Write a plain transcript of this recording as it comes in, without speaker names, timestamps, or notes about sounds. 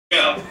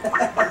go.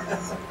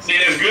 See,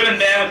 there's good and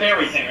bad with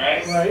everything,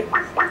 right? Right.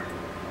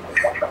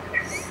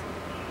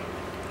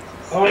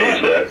 All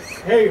right.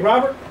 Hey,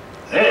 Robert.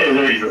 Hey,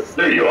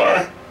 there you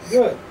are.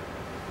 Good.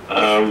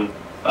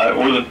 I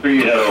wasn't sure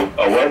you had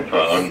a web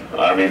phone.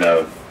 I mean,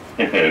 a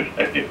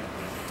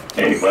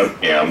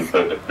webcam,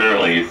 but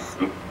apparently.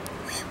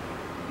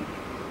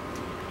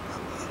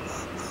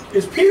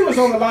 Is Peter was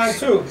on the line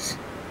too?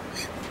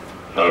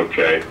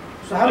 Okay.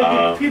 So how do you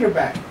get Peter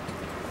back?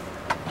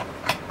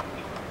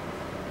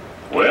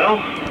 Well,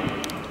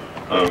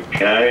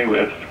 okay, we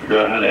have to figure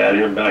out how to add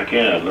him back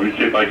in. Let me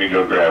see if I can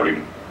go grab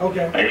him.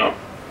 Okay. Hang on.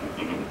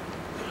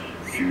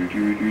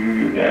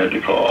 Add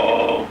to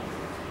call.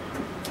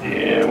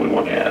 Yeah, we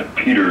want to add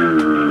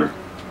Peter.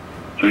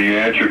 So you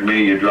answered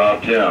me, you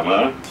dropped him,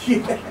 huh?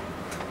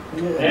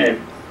 Yeah.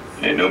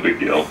 Hey, no big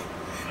deal.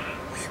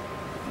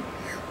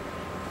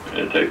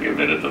 It'll take me a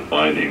minute to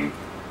find him.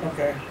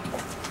 Okay.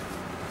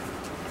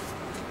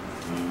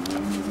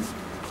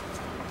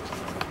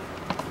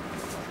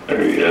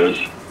 There he is.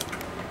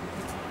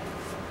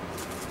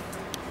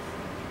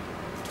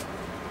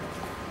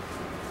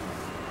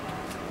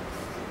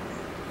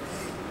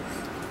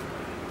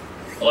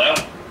 Hello?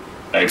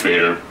 Hey,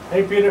 Peter.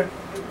 Hey, Peter.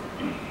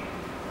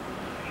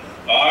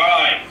 All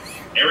right.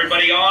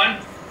 Everybody on?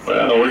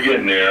 Well, we're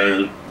getting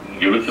there.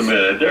 Give us a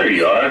minute. There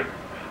you are.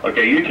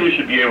 Okay, you two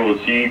should be able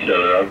to see each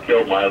other. I've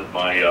killed my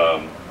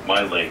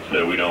link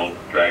so we don't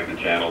drag the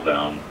channel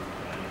down.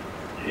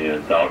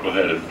 And I'll go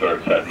ahead and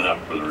start setting up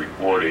for the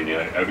recording.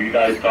 Have you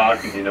guys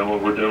talked and you know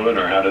what we're doing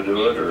or how to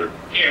do it? Or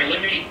Here,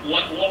 let me,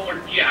 what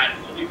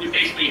we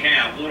basically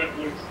have. We're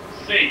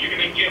saying you're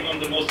going to give them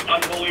the most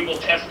unbelievable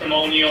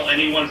testimonial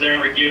anyone's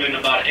ever given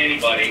about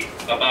anybody,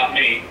 about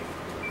me.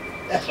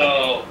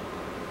 So,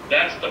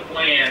 that's the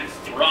plan.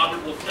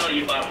 Robert will tell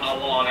you about how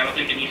long. I don't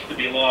think it needs to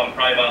be long.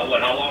 Probably about,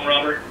 what, how long,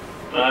 Robert?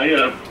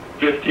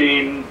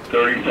 15,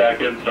 30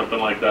 seconds, something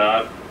like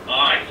that.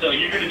 Alright, so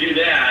you're going to do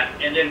that,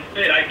 and then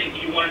Fit, I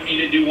think you wanted me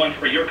to do one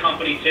for your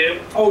company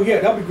too? Oh yeah,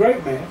 that'd be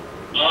great, man.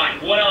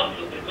 Alright, what else?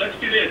 Let's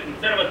do this.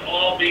 Instead of us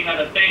all being on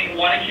the thing,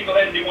 why don't you go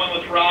ahead and do one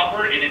with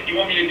Robert, and if you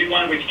want me to do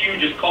one with you,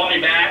 just call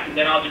me back, and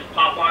then I'll just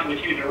pop on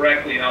with you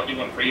directly, and I'll do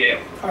one for you.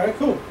 Alright,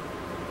 cool.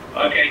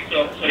 Okay,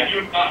 so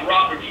you,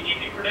 Robert, do you need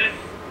me for this?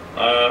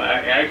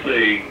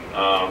 Actually,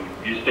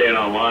 you staying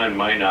online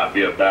might not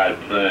be a bad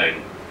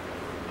thing.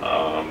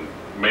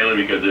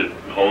 Mainly because it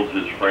holds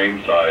his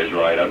frame size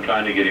right. I'm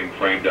trying to get him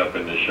framed up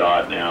in the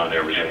shot now and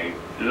everything.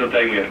 It'll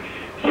take me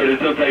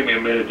a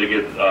minute to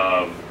get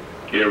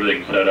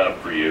everything set up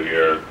for you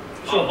here.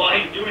 Oh, while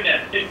he's doing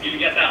that, did you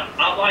get that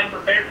outline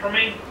prepared for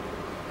me?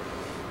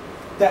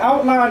 The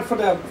outline for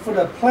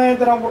the plan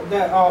that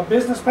the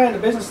business plan, the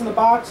business in the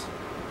box.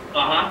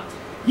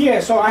 Yeah,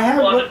 so I have.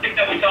 Well, the thing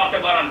that we talked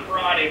about on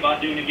Friday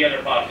about doing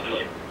together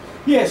possibly.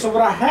 Yeah, so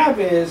what I have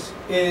is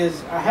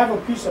I have a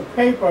piece of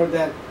paper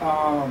that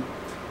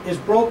is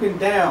broken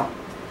down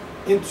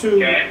into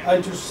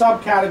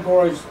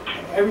subcategories,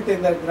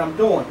 everything that I'm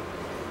doing.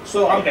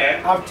 So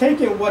I've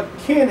taken what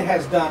Ken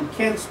has done,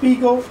 Ken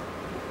Spiegel.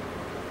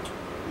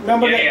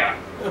 Remember that? Yeah.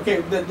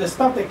 Okay, the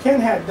stuff that Ken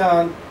had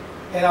done,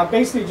 and I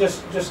basically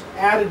just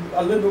added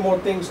a little bit more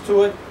things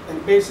to it,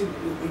 and basically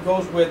it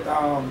goes with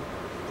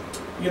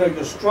you know,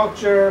 your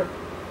structure,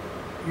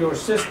 your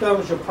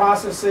systems, your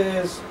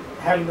processes,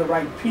 having the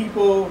right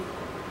people,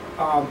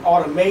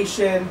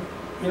 automation,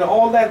 you know,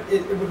 all that,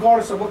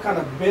 regardless of what kind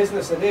of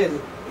business it is,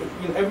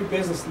 you know, every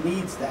business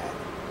needs that.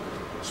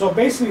 So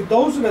basically,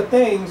 those are the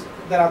things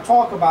that I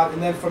talk about,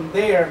 and then from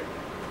there,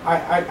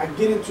 I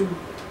get into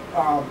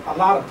a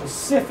lot of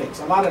specifics,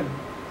 a lot of,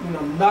 you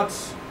know,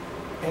 nuts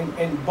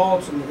and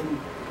bolts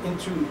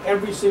into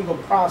every single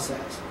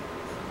process.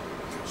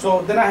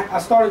 So then I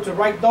started to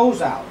write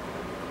those out.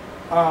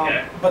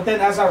 But then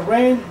as I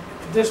ran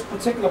this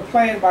particular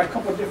plan by a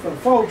couple of different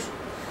folks,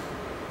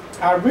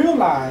 I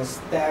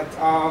realized that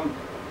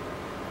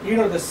you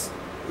know,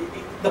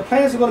 the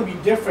plans are going to be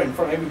different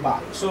for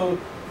everybody. So,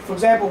 for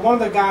example, one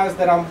of the guys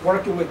that I'm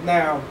working with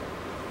now,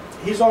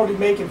 he's already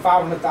making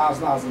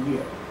 $500,000 a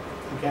year.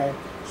 Okay,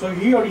 so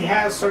he already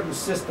has certain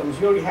systems,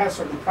 he already has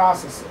certain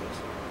processes.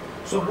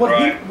 So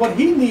what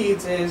he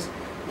needs is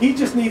he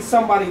just needs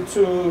somebody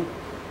to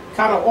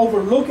kind of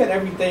overlook at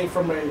everything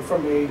from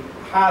a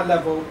high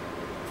level,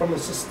 from a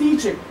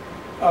strategic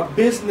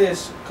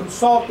business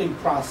consulting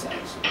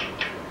process.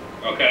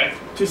 Okay.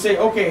 To say,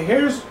 okay,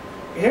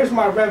 here's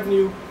my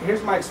revenue,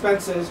 here's my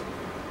expenses,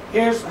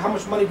 here's how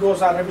much money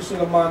goes out every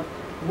single month.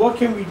 What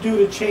can we do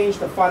to change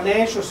the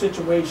financial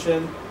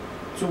situation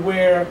to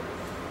where,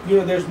 you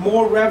know, there's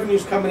more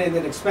revenues coming in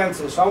than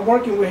expenses? So I'm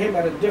working with him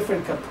at a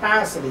different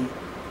capacity,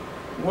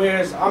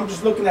 whereas I'm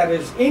just looking at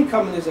his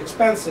income and his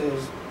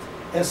expenses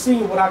and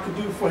seeing what I could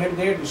do for him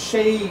there to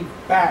shave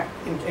back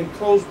and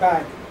close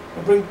back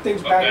and bring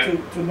things back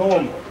to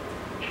normal.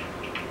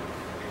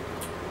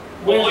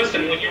 Well,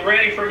 listen, when you're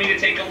ready for me to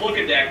take a look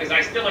at that, because I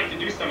still like to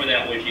do some of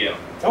that with you.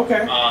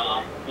 Okay.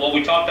 What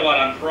we talked about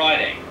on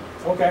Friday.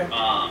 Okay.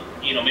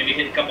 You know, maybe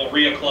hit a couple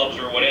RIA clubs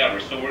or whatever.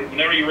 So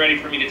whenever you're ready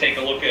for me to take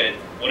a look at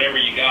whatever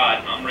you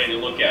got, I'm ready to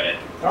look at it.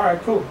 All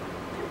right, cool.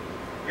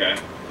 Okay.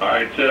 All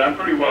right, Sid, I'm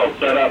pretty well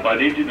set up. I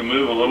need you to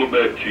move a little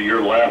bit to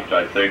your left,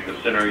 I think,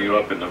 to center you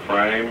up in the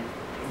frame.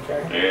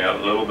 Okay. Yeah,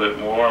 a little bit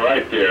more.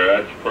 Right there,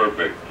 that's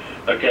perfect.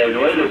 Okay, the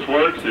way this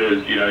works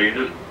is, you know,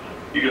 you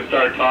can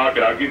start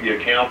talking. I'll give you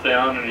a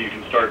countdown, and you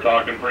can start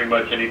talking pretty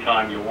much any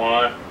time you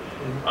want.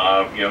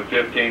 You know,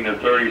 15 to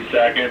 30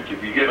 seconds.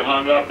 If you get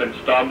hung up and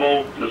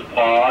stumble, just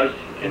pause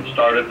and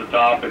start at the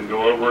top and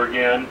go over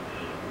again.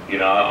 You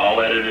know,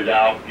 I'll edit it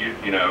out.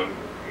 You know,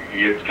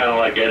 it's kind of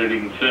like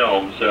editing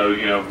film. So,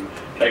 you know,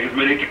 take as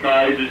many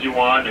tries as you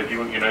want. If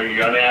you know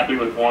you're unhappy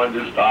with one,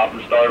 just stop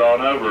and start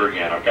on over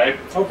again. Okay?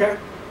 Okay.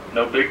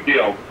 No big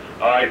deal.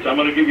 All right, so I'm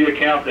going to give you a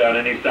countdown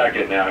any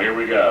second now. Here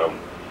we go.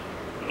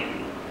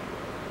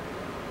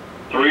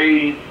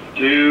 3,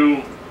 2,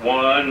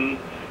 1.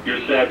 You're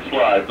set.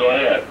 Slide. Go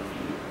ahead.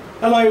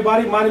 Hello,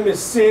 everybody. My name is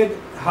Sid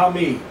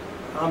Hameed.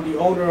 I'm the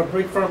owner of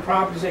Brickfront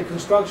Properties and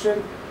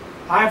Construction.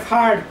 I've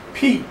hired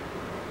Pete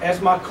as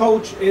my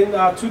coach in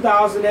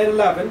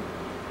 2011.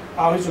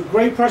 He's a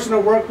great person to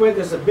work with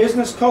as a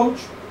business coach.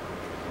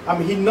 I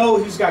mean,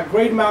 he's got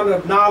great amount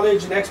of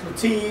knowledge and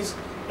expertise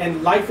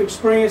and life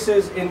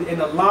experiences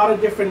in a lot of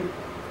different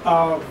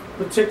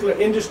particular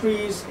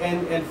industries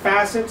and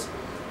facets.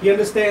 He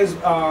understands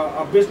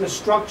a business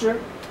structure.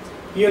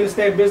 He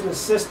understands business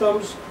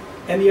systems,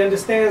 and he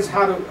understands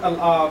how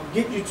to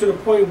get you to the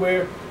point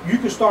where you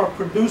can start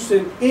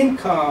producing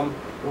income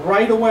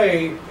right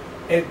away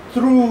and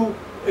through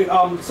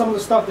some of the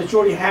stuff that you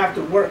already have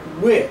to work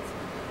with.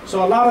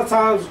 So a lot of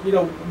times, you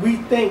know, we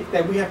think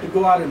that we have to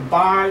go out and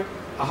buy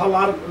a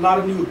lot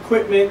of new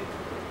equipment,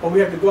 or we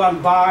have to go out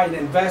and buy and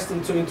invest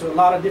into a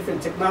lot of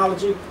different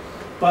technology.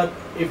 But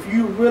if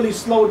you really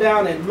slow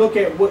down and look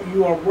at what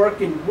you are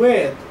working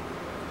with,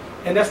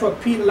 and that's what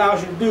Pete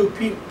allows you to do.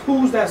 Pete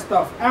pulls that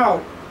stuff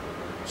out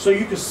so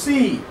you can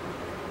see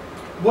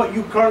what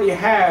you currently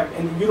have,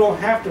 and you don't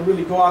have to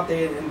really go out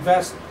there and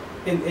invest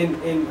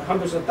in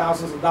hundreds of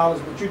thousands of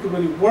dollars, but you can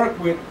really work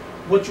with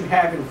what you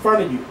have in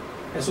front of you.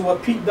 And so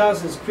what Pete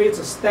does is creates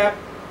a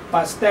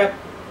step-by-step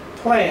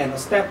plan, a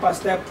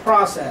step-by-step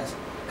process,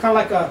 kind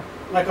of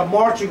like a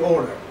marching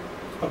order.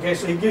 Okay,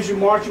 so he gives you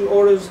marching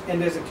orders,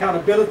 and there's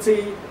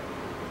accountability,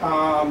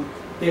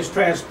 there's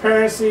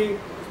transparency,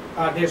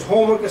 there's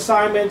homework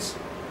assignments,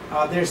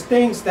 there's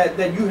things that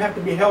you have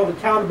to be held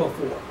accountable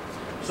for.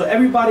 So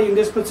everybody in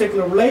this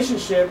particular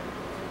relationship,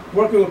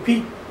 working with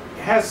Pete,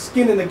 has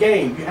skin in the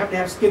game. You have to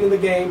have skin in the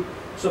game.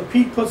 So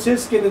Pete puts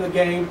his skin in the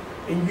game,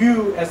 and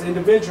you as an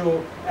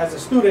individual, as a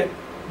student,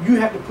 you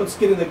have to put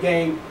skin in the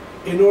game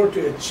in order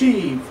to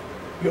achieve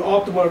your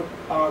ultimate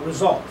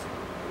result.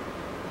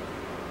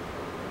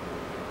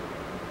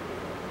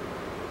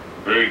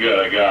 Very good,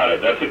 I got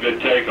it. That's a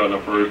good take on the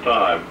first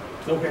time.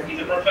 Okay.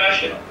 He's a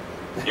professional.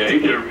 Yeah, he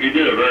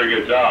did a very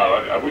good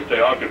job. I wish they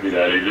all could be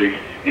that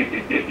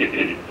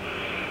easy.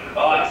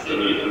 Oh,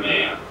 absolutely,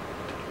 man.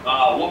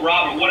 Well,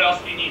 Robert, what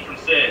else do you need from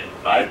Sid?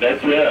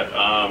 That's it.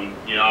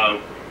 You know,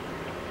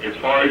 as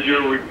far as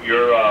your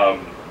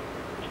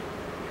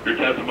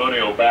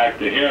testimonial back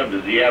to him,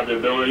 does he have the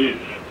ability?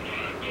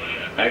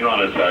 Hang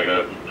on a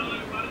second.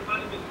 My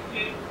name is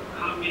Sid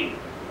Hameed.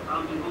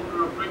 I'm the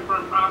owner of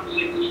Brickfront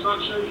Properties and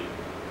Construction.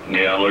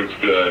 Yeah, looks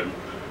good.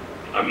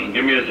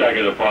 Give me a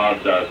second to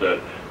process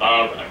it.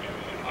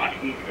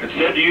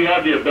 Sid, do you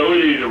have the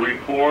ability to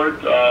record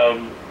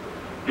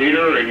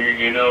Peter, and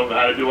you know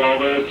how to do all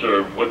this,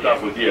 or what's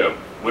up with you?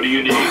 What do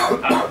you need?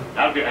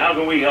 How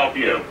can we help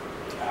you?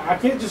 I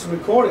can't just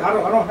record it.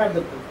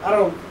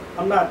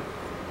 I'm not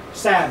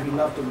savvy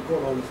enough to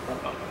record all this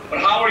stuff. But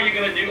how are you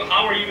gonna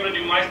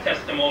do my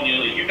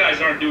testimonial? You guys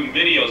aren't doing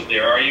videos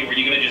there, are you? Were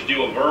you gonna just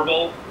do a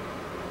verbal?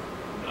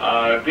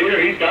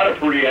 Peter, he's got a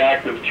pretty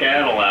active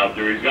channel out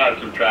there. He's got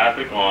some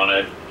traffic on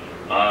it.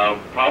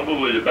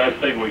 Probably the best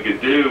thing we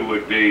could do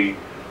would be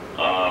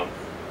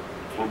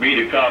for me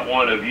to cut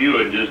one of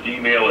you and just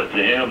email it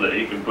to him that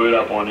he can put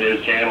up on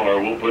his channel,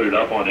 or we'll put it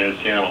up on his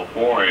channel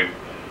for him.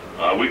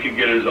 We can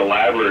get as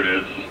elaborate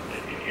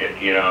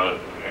as, you know,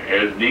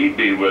 as need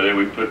be with it.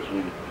 We put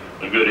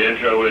a good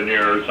intro in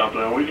there or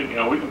something. We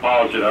can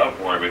polish it up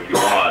for him if you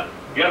want.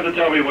 You have to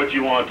tell me what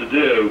you want to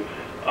do.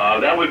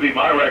 That would be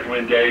my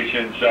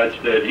recommendation,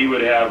 such that he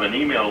would have an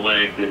email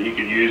link that he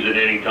could use at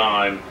any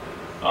time.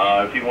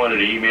 If he wanted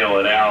to email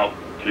it out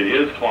to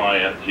his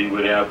clients, he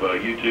would have a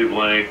YouTube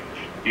link.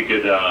 He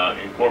could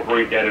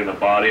incorporate that in the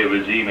body of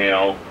his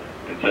email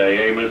and say,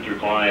 hey, Mr.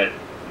 Client,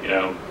 you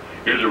know,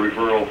 here's a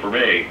referral for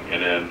me.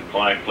 And then the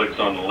client clicks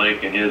on the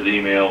link in his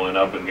email, and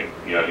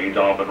he's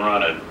off and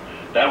running.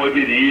 That would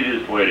be the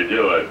easiest way to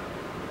do it.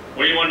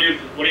 What do you want to do?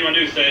 What do you want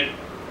to do, Sid?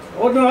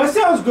 Oh no, that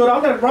sounds good.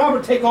 I'll let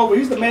Robert take over.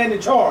 He's the man in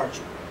charge.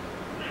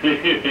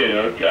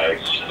 Okay.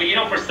 Well, you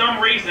know, for some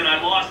reason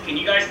I lost. Can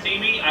you guys see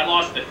me? I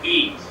lost the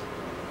feeds.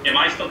 Am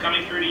I still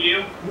coming through to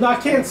you? No, I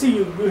can't see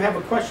you. You have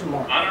a question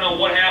mark. I don't know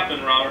what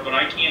happened, Robert, but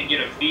I can't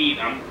get a feed.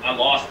 I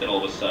lost it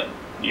all of a sudden.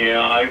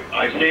 Yeah,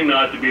 I seem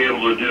not to be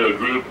able to do a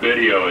group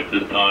video at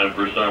this time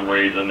for some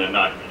reason, and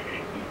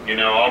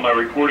all my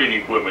recording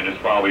equipment is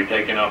probably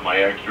taking up my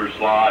extra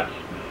slots.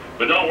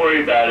 But don't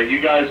worry about it.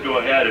 You guys go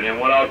ahead, and then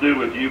what I'll do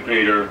with you,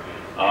 Peter,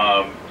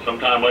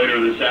 sometime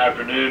later this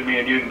afternoon, me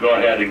and you can go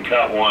ahead and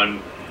cut one.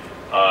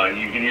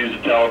 You can use a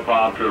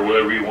teleprompter or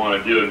whatever you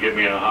want to do and get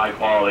me a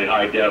high-quality,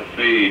 high-def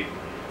feed,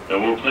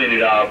 and we'll clean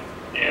it up,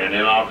 and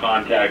then I'll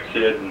contact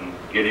Sid and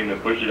get him to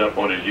push it up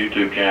on his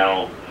YouTube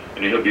channel,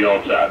 and he'll be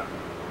all set.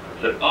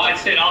 All right,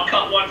 Sid, I'll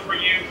cut one for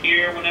you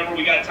here whenever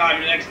we got time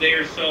the next day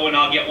or so, and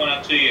I'll get one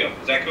up to you.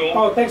 Is that cool?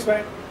 Oh, thanks,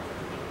 man.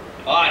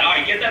 All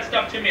right, get that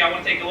stuff to me. I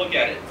want to take a look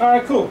at it. All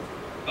right, cool.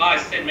 All right,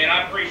 Sid, man,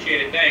 I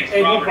appreciate it. Thanks.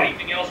 Hey, no Robert, problem.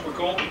 anything else? We're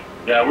cool?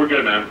 Yeah, we're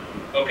good, man.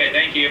 Okay,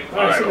 thank you. All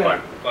right, see you bye-bye.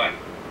 later. Bye.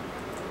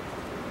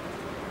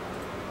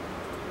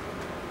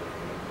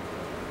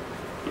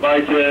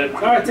 Goodbye, Sid.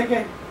 All right, take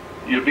care.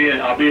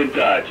 I'll be in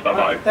touch.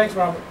 Bye-bye. Thanks,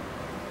 Robert.